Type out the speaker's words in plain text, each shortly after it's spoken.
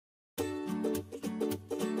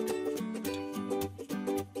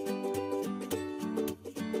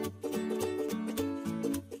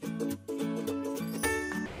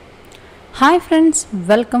Hi friends,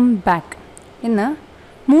 welcome back. ഇന്ന്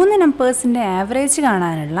 3 നമ്പേഴ്സിന്റെ average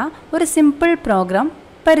കാണാനുള്ള ഒരു സിമ്പിൾ പ്രോഗ്രാം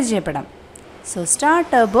പരിചയപ്പെടാം. So start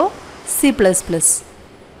turbo C++.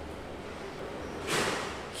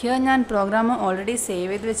 Here ഞാൻ പ്രോഗ്രാം ഓൾറെഡി സേവ്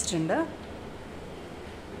ചെയ്ത് വെച്ചിട്ടുണ്ട്.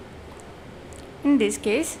 In this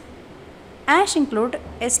case, hash include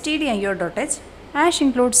stdio.h, hash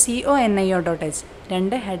include conio.h.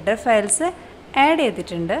 രണ്ട് ഹെഡർ ഫയൽസ് ആഡ്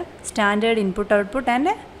ചെയ്തിട്ടുണ്ട്. Standard input output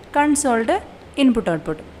and consoled input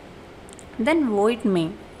output. Then void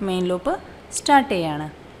main loop start ചെയ്യാണ്.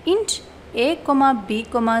 ഇൻറ്റ് a, b,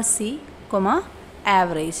 c,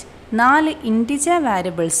 average 4 integer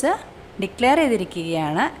variables declare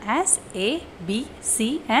ചെയ്തിരിക്കുകയാണ് as a, b, c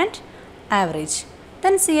and average.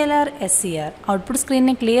 Then CLR SCR output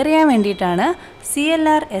സ്ക്രീനിനെ clear ചെയ്യാൻ വേണ്ടിയിട്ടാണ്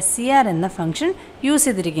CLR SCR എന്ന function use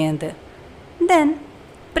ചെയ്തിരിക്കുന്നത്. Then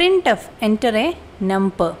printf enter a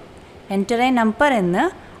number എന്ന്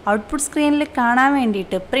output സ്ക്രീനിൽ കാണാൻ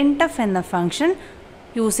വേണ്ടിയിട്ട് printf എന്ന ഫംഗ്ഷൻ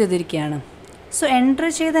യൂസ് ചെയ്തിരിക്കുകയാണ്. സോ എൻ്റർ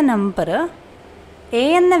ചെയ്ത നമ്പർ എ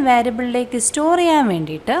എന്ന വാരിയബിളിലേക്ക് സ്റ്റോർ ചെയ്യാൻ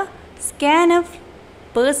വേണ്ടിയിട്ട് scanf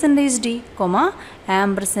 %d,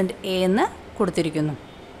 $a എന്ന് കൊടുത്തിരിക്കുന്നു.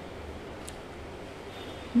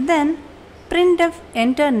 Then printf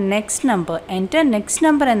enter next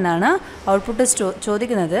number എന്നാണ് ഔട്ട്പുട്ട്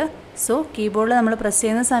ചോദിക്കുന്നത്. സോ കീബോർഡിൽ നമ്മൾ പ്രസ്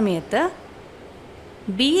ചെയ്യുന്ന സമയത്ത്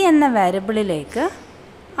ബി എന്ന വാരിയബിളിലേക്ക്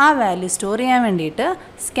ആ വാല്യൂ സ്റ്റോർ ചെയ്യാൻ വേണ്ടിയിട്ട്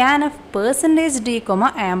scanf %d,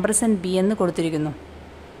 $b എന്ന് കൊടുത്തിരിക്കുന്നു.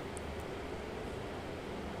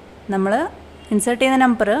 നമ്മൾ ഇൻസേർട്ട് ചെയ്യുന്ന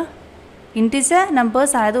നമ്പർ ഇൻറ്റിജർ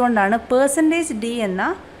നമ്പേഴ്സ് ആയതുകൊണ്ടാണ് %d എന്ന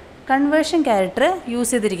കൺവേർഷൻ ക്യാരക്ടർ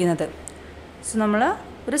യൂസ് ചെയ്തിരിക്കുന്നത്. സോ നമ്മൾ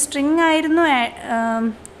ഒരു സ്ട്രിങ് ആയിരുന്നു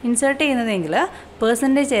ഇൻസേർട്ട് ചെയ്യുന്നതെങ്കിൽ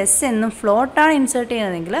 %s എന്നും ഫ്ലോട്ടാണ് ഇൻസേർട്ട്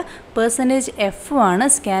ചെയ്യുന്നതെങ്കിൽ %f ആണ്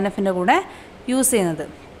സ്കാനഫിൻ്റെ കൂടെ യൂസ് ചെയ്യുന്നത്.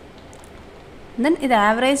 ദെൻ ഇത്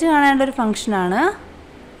ആവറേജ് കാണാനുള്ളൊരു ഫംഗ്ഷനാണ്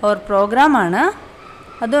ഓർ പ്രോഗ്രാമാണ്.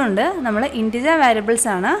 അതുകൊണ്ട് നമ്മൾ ഇൻറ്റിജർ വാരിയബിൾസ്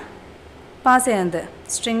ആണ് പാസ് ചെയ്യുന്നത്,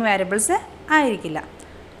 സ്ട്രിങ് വാരിയബിൾസ് ആയിരിക്കില്ല.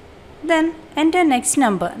 ദെൻ എൻ്റെ നെക്സ്റ്റ്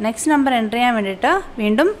നമ്പർ എൻ്റർ ചെയ്യാൻ വേണ്ടിയിട്ട്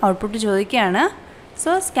വീണ്ടും ഔട്ട്പുട്ട് ചോദിക്കുകയാണ്.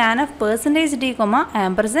 So scanf %d,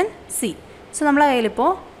 $c. So നമ്മളെ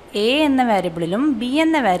കയ്യിലിപ്പോൾ എ എന്ന വാരിയബിളിലും ബി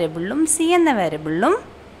എന്ന വാരിയബിളിലും സി എന്ന വാരിയബിളിലും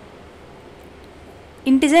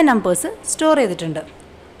ഇൻറ്റിജർ നമ്പേഴ്സ് സ്റ്റോർ ചെയ്തിട്ടുണ്ട്.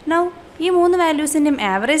 നൗ ഈ 3 വാല്യൂസിൻ്റെയും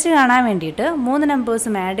ആവറേജ് കാണാൻ വേണ്ടിയിട്ട് 3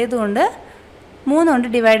 നമ്പേഴ്സും ആഡ് ചെയ്തുകൊണ്ട് 3 കൊണ്ട്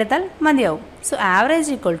ഡിവൈഡ് ചെയ്താൽ മതിയാവും. So average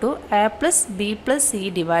equal to a + b + c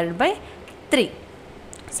divide by 3.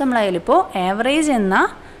 So നമ്മളെ കയ്യിലിപ്പോൾ ആവറേജ് എന്ന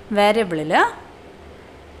വാരിയബിളിൽ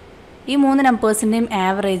ഈ 3 നമ്പേഴ്സിൻ്റെയും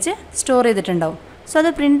ആവറേജ് സ്റ്റോർ ചെയ്തിട്ടുണ്ടാവും. സോ അത്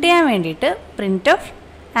പ്രിൻറ്റ് ചെയ്യാൻ വേണ്ടിയിട്ട് printf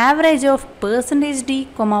average of %d,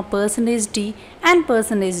 %d and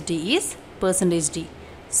 %d is %d.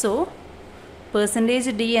 So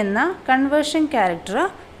 %d എന്ന കൺവേർഷൻ ക്യാരക്ടർ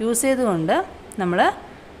യൂസ് ചെയ്തുകൊണ്ട് നമ്മൾ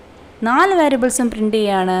 4 വാരിയബിൾസും പ്രിൻറ്റ്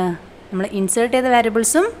ചെയ്യുകയാണ്. നമ്മൾ ഇൻസേർട്ട് ചെയ്ത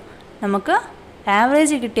വാരിയബിൾസും നമുക്ക്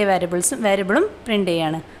ആവറേജ് കിട്ടിയ വാരിയബിളും പ്രിൻറ്റ്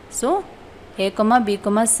ചെയ്യുകയാണ്. So a, b,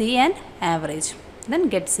 c and average. Then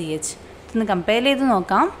get ch. ഇതൊന്ന് കമ്പയർ ചെയ്ത്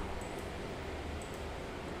നോക്കാം,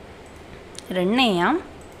 റൺ ചെയ്യാം.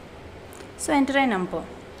 So enter A number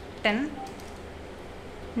 10,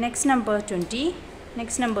 next number 20,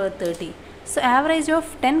 next number 30. So average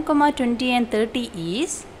of 10, 20 and 30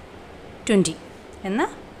 is 20 എന്ന്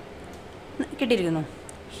കിട്ടിയിരിക്കുന്നു.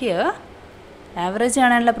 ഹിയർ ആവറേജ്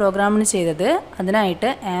കാണാനുള്ള പ്രോഗ്രാമിന് ചെയ്തത് അതിനായിട്ട്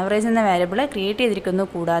ആവറേജ് എന്ന വാരിയബിൾ ക്രിയേറ്റ് ചെയ്തിരിക്കുന്നു.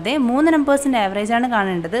 കൂടാതെ 3 നമ്പേഴ്സിൻ്റെ ആവറേജാണ്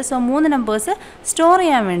കാണേണ്ടത്. സോ 3 നമ്പേഴ്സ് സ്റ്റോർ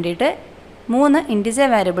ചെയ്യാൻ വേണ്ടിയിട്ട് 3 ഇൻറ്റിജർ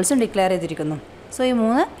വാരിയബിൾസും ഡിക്ലെയർ ചെയ്തിരിക്കുന്നു. സോ ഈ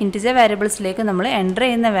 3 ഇൻറ്റിജർ വാരിയബിൾസിലേക്ക് നമ്മൾ എൻ്റർ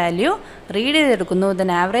ചെയ്യുന്ന വാല്യൂ റീഡ് ചെയ്തെടുക്കുന്നു.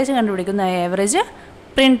 ദെൻ ആവറേജ് കണ്ടുപിടിക്കുന്നു, ആവറേജ്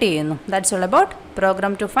പ്രിൻറ്റ് ചെയ്യുന്നു. That's all about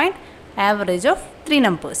programme to find average of 3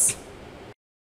 numbers.